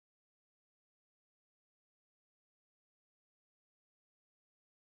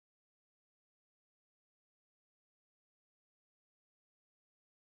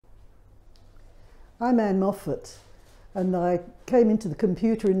I'm Anne Moffatt, and I came into the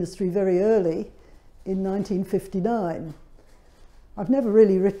computer industry very early in 1959. I've never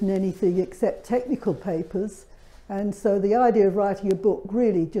really written anything except technical papers, and so the idea of writing a book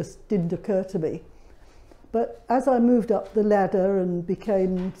really just didn't occur to me. But as I moved up the ladder and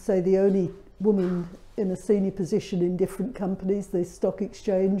became, say, the only woman in a senior position in different companies, the Stock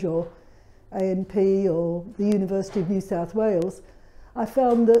Exchange or ANP or the University of New South Wales, I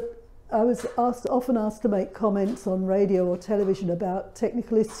found that I was often asked to make comments on radio or television about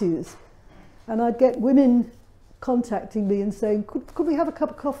technical issues. And I'd get women contacting me and saying, could we have a cup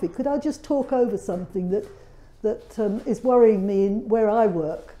of coffee? Could I just talk over something that is worrying me in where I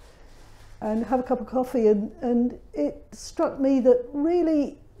work? And have a cup of coffee. And it struck me that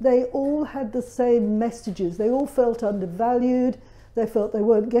really they all had the same messages. They all felt undervalued. They felt they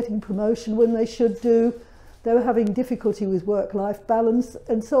weren't getting promotion when they should do. They were having difficulty with work-life balance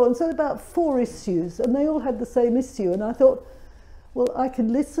and so on. So about 4 issues, and they all had the same issue. And I thought, well, I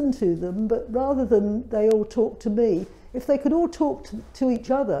can listen to them, but rather than they all talk to me, if they could all talk to each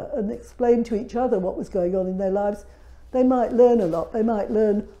other and explain to each other what was going on in their lives, they might learn a lot. They might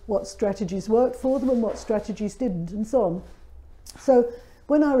learn what strategies worked for them and what strategies didn't, and so on. So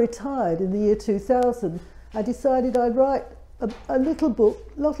when I retired in the year 2000, I decided I'd write a little book,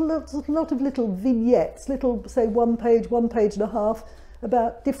 lot of little vignettes, little, say, one page and a half,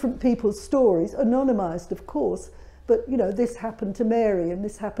 about different people's stories, anonymised, of course, but, you know, this happened to Mary and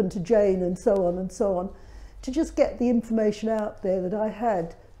this happened to Jane and so on, to just get the information out there that I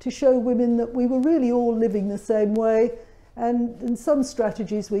had to show women that we were really all living the same way, and some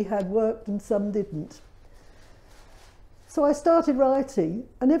strategies we had worked and some didn't. So I started writing,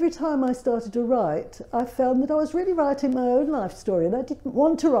 and every time I started to write, I found that I was really writing my own life story, and I didn't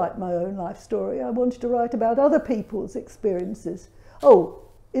want to write my own life story. I wanted to write about other people's experiences. Oh,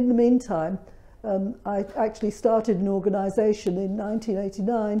 in the meantime, I actually started an organisation in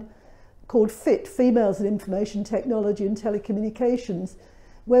 1989 called FIT, Females in Information Technology and Telecommunications,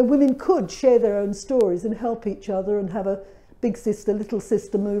 where women could share their own stories and help each other and have a big sister, little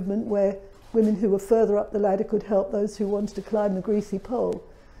sister movement where women who were further up the ladder could help those who wanted to climb the greasy pole.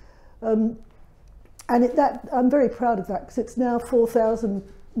 And I'm very proud of that, because it's now 4,000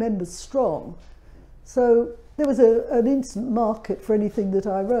 members strong. So there was an instant market for anything that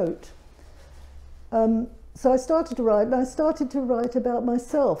I wrote. So I started to write, and I started to write about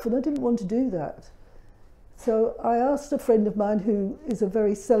myself, and I didn't want to do that. So I asked a friend of mine who is a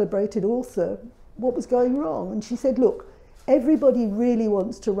very celebrated author what was going wrong, and she said, look, everybody really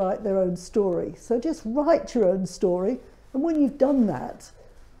wants to write their own story, so just write your own story, and when you've done that,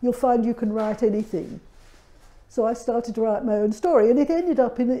 you'll find you can write anything. So I started to write my own story, and it ended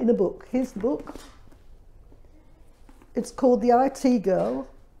up in a book. Here's the book. It's called The IT Girl,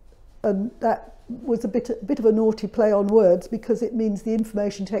 and that was a bit of a naughty play on words, because it means the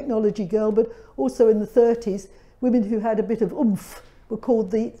information technology girl, but also in the 30s, women who had a bit of oomph were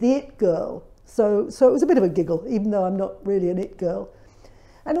called the it girl. So it was a bit of a giggle, even though I'm not really an it girl.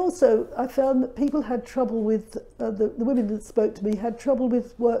 And also, I found that people had trouble with, the women that spoke to me had trouble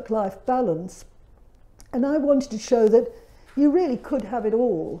with work-life balance. And I wanted to show that you really could have it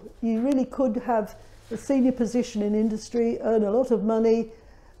all. You really could have a senior position in industry, earn a lot of money,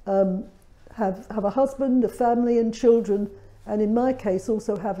 have a husband, a family and children, and in my case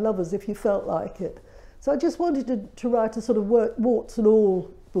also have lovers if you felt like it. So I just wanted to write a sort of warts and all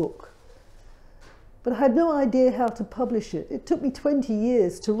book. But I had no idea how to publish it. It took me 20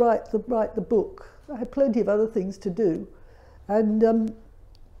 years to write the book. I had plenty of other things to do. And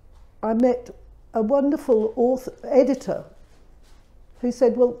I met a wonderful editor who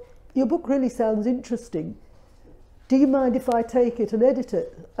said, well, your book really sounds interesting. Do you mind if I take it and edit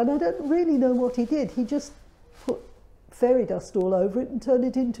it? And I don't really know what he did. He just put fairy dust all over it and turned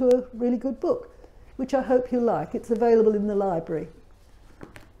it into a really good book, which I hope you'll like. It's available in the library.